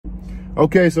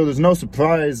Okay, so there's no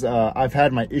surprise. I've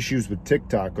had my issues with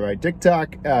TikTok, right?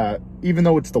 TikTok, even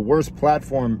though it's the worst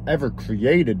platform ever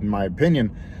created, in my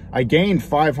opinion, I gained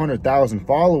 500,000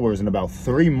 followers in about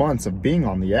 3 months of being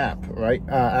on the app, right?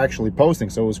 Actually posting.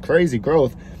 So it was crazy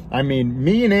growth. I mean,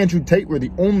 me and Andrew Tate were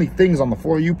the only things on the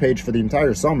For You page for the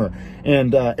entire summer.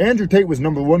 And Andrew Tate was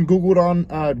 #1 Googled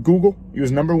on Google. He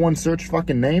was #1 search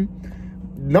fucking name.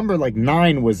 Number like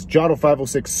 9 was Jotto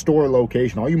 506 store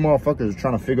location. All you motherfuckers are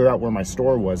trying to figure out where my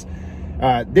store was.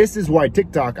 This is why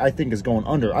TikTok, I think, is going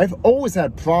under. I've always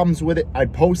had problems with it. I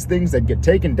post things that get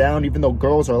taken down, even though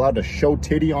girls are allowed to show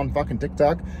titty on fucking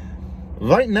TikTok.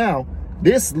 Right now,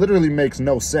 this literally makes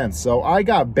no sense. So I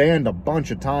got banned a bunch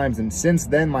of times, and since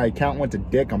then my account went to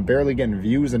dick. I'm barely getting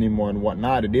views anymore and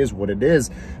whatnot. It is what it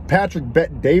is. Patrick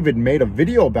Bet-David made a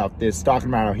video about this, talking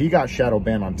about how he got shadow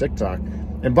banned on TikTok.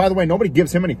 And by the way, nobody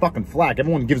gives him any fucking flack.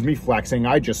 Everyone gives me flack saying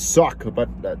I just suck, but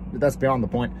that's beyond the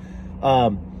point.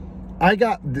 I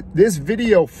got this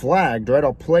video flagged, right?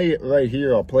 I'll play it right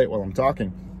here. I'll play it while I'm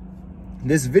talking.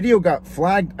 This video got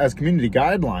flagged as community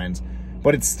guidelines,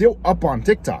 but it's still up on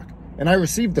TikTok. And I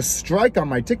received a strike on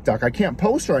my TikTok. I can't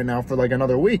post right now for like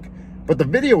another week, but the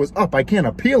video is up. I can't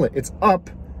appeal it. It's up,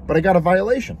 but I got a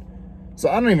violation. So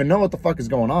I don't even know what the fuck is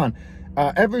going on.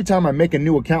 Every time I make a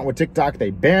new account with TikTok,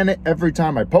 they ban it. Every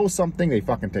time I post something, they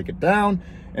fucking take it down.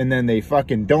 And then they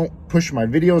fucking don't push my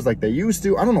videos like they used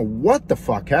to. I don't know what the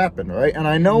fuck happened, right? And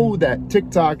I know that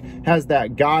TikTok has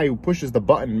that guy who pushes the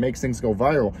button and makes things go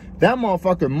viral. That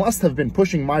motherfucker must have been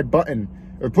pushing my button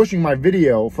or pushing my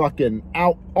video fucking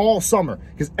out all summer.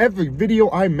 Because every video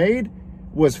I made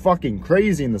was fucking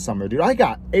crazy in the summer, dude. I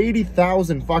got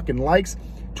 80,000 fucking likes,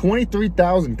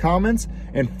 23,000 comments,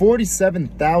 and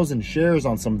 47,000 shares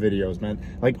on some videos, man.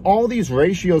 Like, all these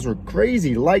ratios were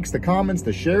crazy. Likes, the comments,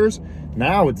 the shares.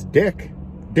 Now it's dick.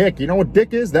 Dick. You know what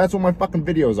dick is? That's what my fucking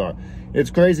videos are. It's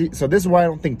crazy. So this is why I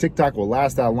don't think TikTok will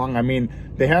last that long. I mean,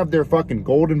 they have their fucking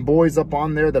golden boys up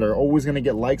on there that are always going to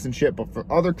get likes and shit. But for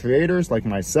other creators like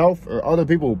myself or other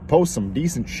people who post some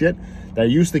decent shit that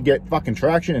used to get fucking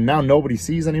traction and now nobody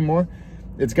sees anymore,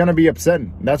 it's going to be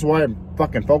upsetting. That's why I'm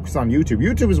fucking focused on YouTube.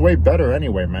 YouTube is way better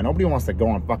anyway, man. Nobody wants to go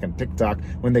on fucking TikTok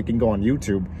when they can go on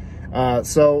YouTube.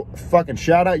 So fucking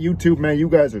shout out YouTube, man. You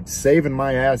guys are saving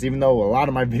my ass, even though a lot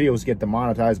of my videos get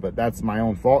demonetized, but that's my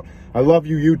own fault. I love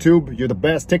you, YouTube. You're the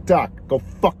best. TikTok, go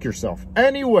fuck yourself.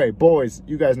 Anyway, boys,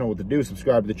 you guys know what to do.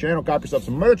 Subscribe to the channel. Cop yourself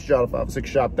some merch.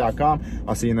 Jotto506shop.com.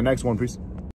 I'll see you in the next one. Peace.